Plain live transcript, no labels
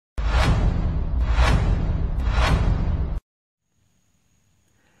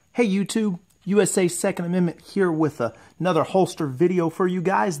Hey YouTube, USA Second Amendment here with another holster video for you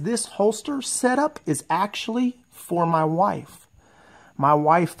guys. This holster setup is actually for my wife. My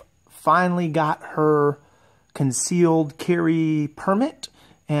wife finally got her concealed carry permit,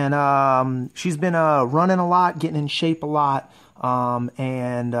 and she's been running a lot, getting in shape a lot,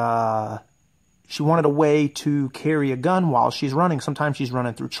 and she wanted a way to carry a gun while she's running. Sometimes she's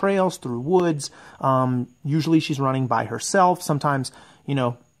running through trails, through woods. Usually she's running by herself. Sometimes, you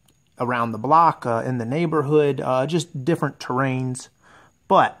know, around the block, in the neighborhood, just different terrains.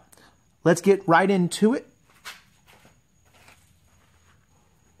 But let's get right into it.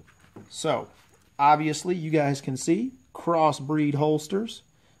 So, obviously, you guys can see CrossBreed holsters.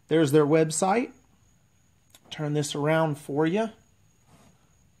 There's their website. Turn this around for you.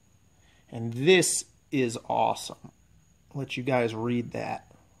 And this is awesome. I'll let you guys read that.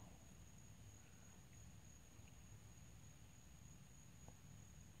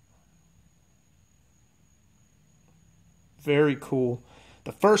 Very cool.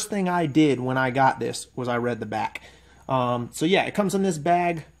 The first thing I did when I got this was I read the back. So yeah, it comes in this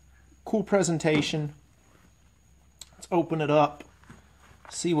bag. Cool presentation. Let's open it up.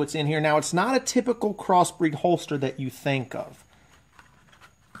 See what's in here. Now, it's not a typical CrossBreed holster that you think of.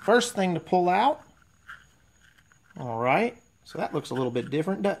 First thing to pull out. All right. So that looks a little bit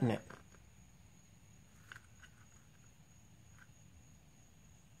different, doesn't it?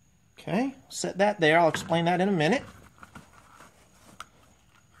 Okay. Set that there. I'll explain that in a minute.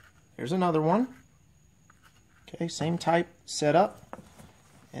 Here's another one. Okay, same type setup.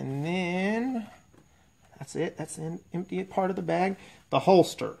 And then, that's it. That's the empty part of the bag. The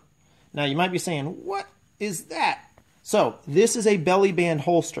holster. Now, you might be saying, what is that? So, this is a belly band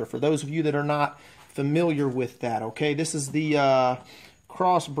holster, for those of you that are not familiar with that, okay? This is the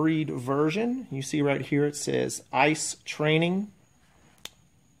CrossBreed version. You see right here it says ICE training.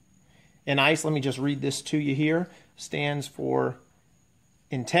 And ICE, let me just read this to you here, stands for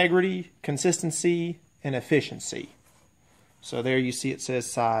integrity, consistency, and efficiency. So there you see it says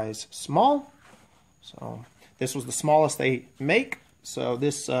size small. So this was the smallest they make. So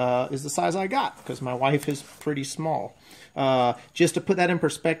this is the size I got because my wife is pretty small. Just to put that in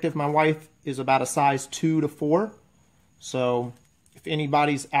perspective, my wife is about a size 2 to 4. So if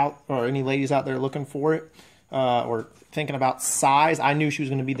anybody's out or any ladies out there looking for it or thinking about size, I knew she was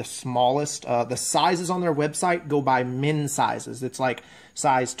going to be the smallest. The sizes on their website go by men's sizes. It's like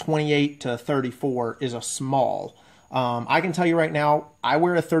size 28 to 34 is a small. I can tell you right now, I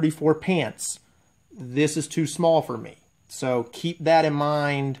wear a 34 pants. This is too small for me. So keep that in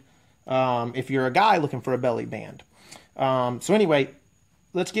mind if you're a guy looking for a belly band. So anyway,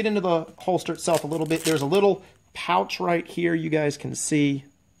 let's get into the holster itself a little bit. There's a little pouch right here you guys can see.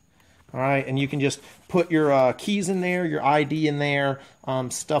 All right, and you can just put your keys in there, your ID in there,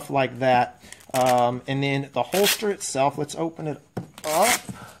 stuff like that. And then the holster itself, let's open it up.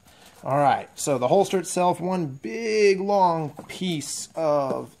 All right, so the holster itself, one big long piece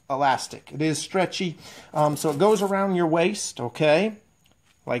of elastic. It is stretchy, so it goes around your waist, okay,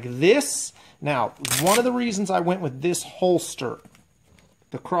 like this. Now, one of the reasons I went with this holster,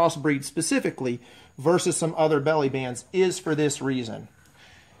 the CrossBreed specifically, versus some other belly bands is for this reason.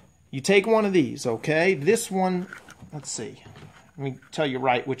 You take one of these, okay? This one, let's see. Let me tell you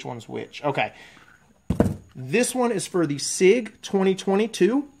right which one's which. Okay. This one is for the SIG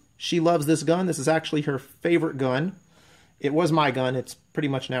 2022. She loves this gun. This is actually her favorite gun. It was my gun. It's pretty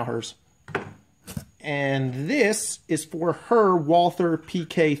much now hers. And this is for her Walther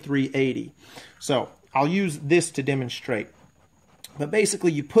PK 380. So I'll use this to demonstrate. But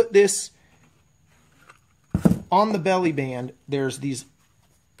basically, you put this on the belly band. There's these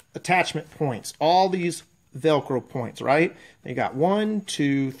attachment points, all these Velcro points, right? They got 1,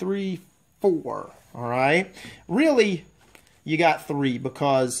 2, 3, 4. All right. Really, you got 3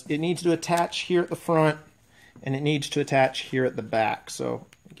 because it needs to attach here at the front and it needs to attach here at the back. So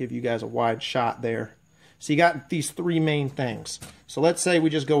I'll give you guys a wide shot there. So you got these 3 main things. So let's say we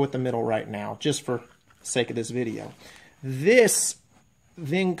just go with the middle right now, just for the sake of this video. This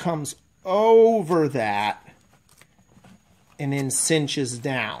then comes over that and then cinches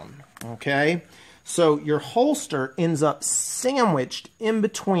down, okay? So your holster ends up sandwiched in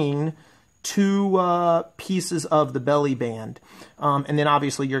between 2 pieces of the belly band. And then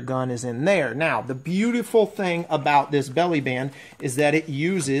obviously your gun is in there. Now, the beautiful thing about this belly band is that it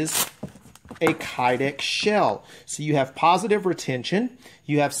uses a Kydex shell. So you have positive retention.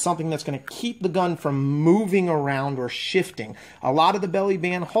 You have something that's going to keep the gun from moving around or shifting. A lot of the belly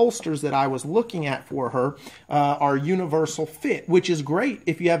band holsters that I was looking at for her are universal fit, which is great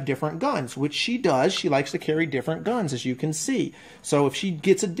if you have different guns, which she does. She likes to carry different guns, as you can see. So if she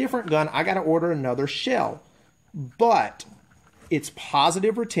gets a different gun, I got to order another shell. But it's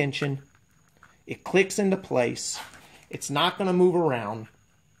positive retention. It clicks into place. It's not going to move around.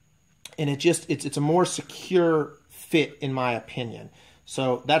 And it's a more secure fit, in my opinion.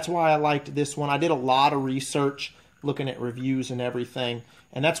 So that's why I liked this one. I did a lot of research looking at reviews and everything.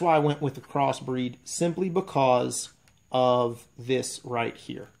 And that's why I went with the CrossBreed, simply because of this right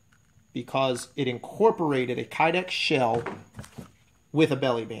here. Because it incorporated a Kydex shell with a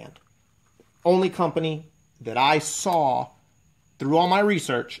belly band. Only company that I saw through all my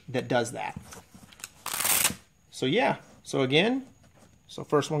research that does that. So yeah, so again, so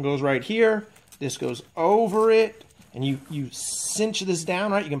first one goes right here, this goes over it, and you cinch this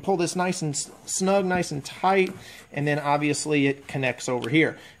down, right? You can pull this nice and snug, nice and tight, and then obviously it connects over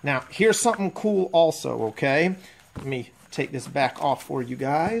here. Now, here's something cool also, okay? Let me take this back off for you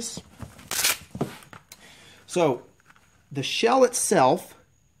guys. So, the shell itself,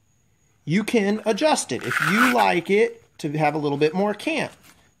 you can adjust it. If you like it to have a little bit more cant,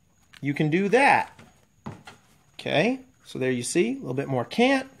 you can do that. Okay, so there you see, a little bit more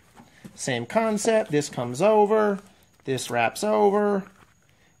cant. Same concept, this comes over, this wraps over,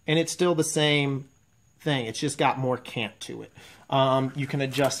 and it's still the same thing. It's just got more cant to it. You can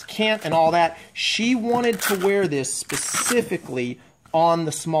adjust cant and all that. She wanted to wear this specifically on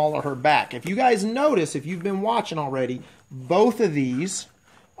the small of her back. If you guys notice, if you've been watching already, both of these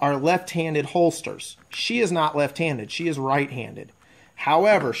are left-handed holsters. She is not left-handed, she is right-handed.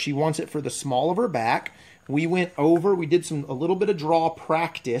 However, she wants it for the small of her back. We went over, we did a little bit of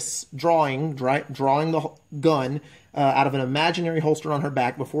drawing the gun out of an imaginary holster on her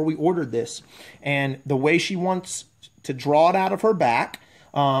back before we ordered this. And the way she wants to draw it out of her back,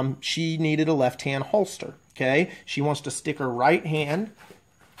 she needed a left-hand holster, okay? She wants to stick her right hand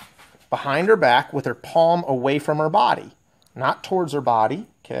behind her back with her palm away from her body. Not towards her body,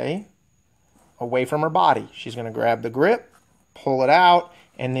 okay? Away from her body. She's going to grab the grip, pull it out,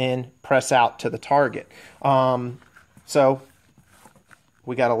 and then press out to the target. So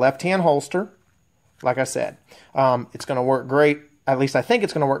we got a left-hand holster, like I said. It's going to work great. At least I think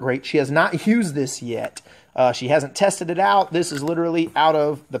it's going to work great. She has not used this yet. She hasn't tested it out. This is literally out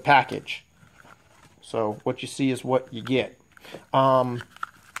of the package. So what you see is what you get. Far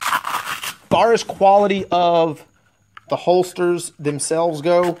as quality of the holsters themselves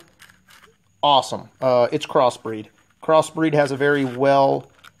go, awesome. It's CrossBreed. CrossBreed has a very well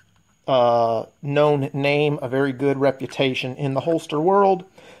known name, a very good reputation in the holster world.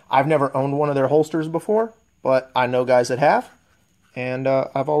 I've never owned one of their holsters before, but I know guys that have, and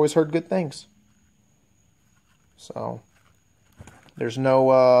I've always heard good things. So there's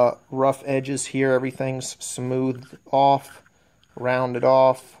no rough edges here. Everything's smoothed off, rounded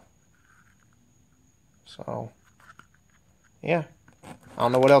off. So yeah, I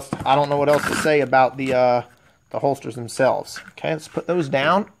don't know what else to say about the holsters themselves. Okay, let's put those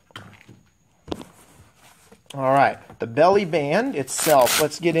down. All right, the belly band itself,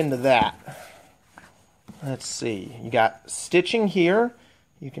 let's get into that. Let's see, you got stitching here,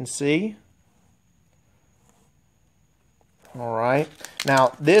 you can see. All right,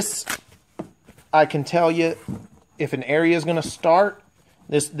 now this, I can tell you, if an area is going to start,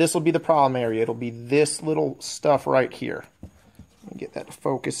 this will be the problem area. It'll be this little stuff right here. Let me get that to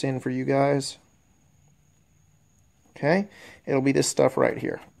focus in for you guys. Okay, it'll be this stuff right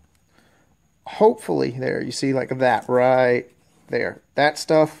here. Hopefully, there, you see like that right there. That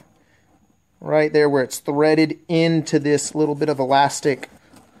stuff right there where it's threaded into this little bit of elastic.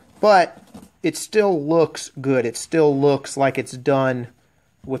 But it still looks good. It still looks like it's done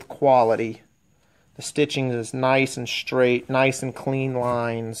with quality. The stitching is nice and straight, nice and clean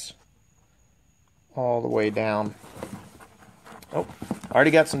lines all the way down. Oh,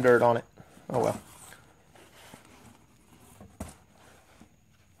 already got some dirt on it. Oh well.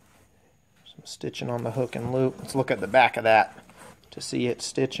 Some stitching on the hook and loop. Let's look at the back of that to see it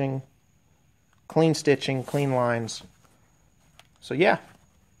stitching. Clean stitching, clean lines. So yeah.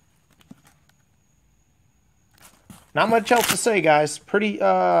 Not much else to say, guys. Pretty,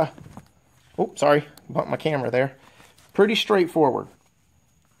 oh, sorry. Bumped my camera there. Pretty straightforward.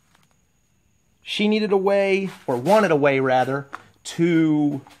 She needed a way, or wanted a way, rather,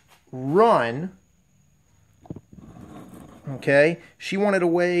 to run. Okay? She wanted a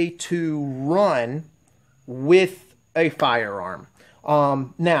way to run with a firearm.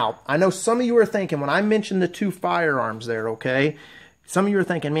 Now, I know some of you are thinking, when I mentioned the 2 firearms there, okay, some of you are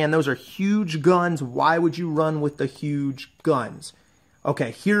thinking, man, those are huge guns. Why would you run with the huge guns?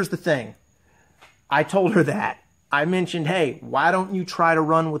 Okay, here's the thing. I told her that. I mentioned, hey, why don't you try to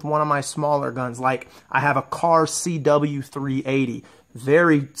run with one of my smaller guns? Like, I have a Car CW380.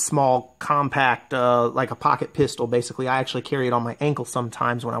 Very small, compact, like a pocket pistol, basically. I actually carry it on my ankle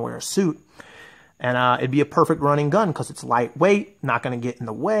sometimes when I wear a suit. And it'd be a perfect running gun because it's lightweight, not going to get in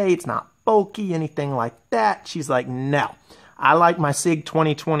the way, it's not bulky, anything like that. She's like, no. I like my SIG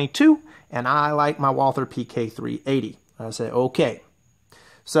 2022, and I like my Walther PK380. I said, okay.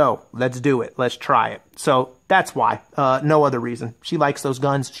 So, let's do it. Let's try it. So, that's why. No other reason. She likes those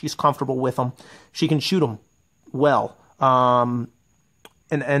guns. She's comfortable with them. She can shoot them well. And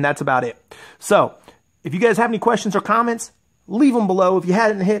that's about it. So, if you guys have any questions or comments, leave them below. If you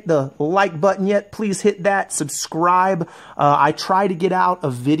hadn't hit the like button yet, please hit that. Subscribe. I try to get out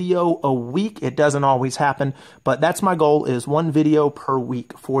a video a week. It doesn't always happen, but that's my goal, is 1 video per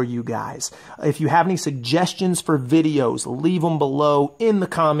week for you guys. If you have any suggestions for videos, leave them below in the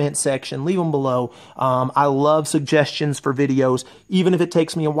comment section. Leave them below. I love suggestions for videos, even if it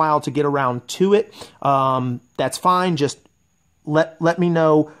takes me a while to get around to it. That's fine. Just let me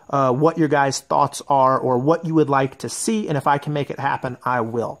know what your guys' thoughts are or what you would like to see, and if I can make it happen, I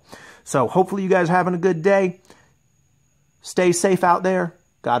will. So hopefully you guys are having a good day. Stay safe out there.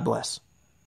 God bless.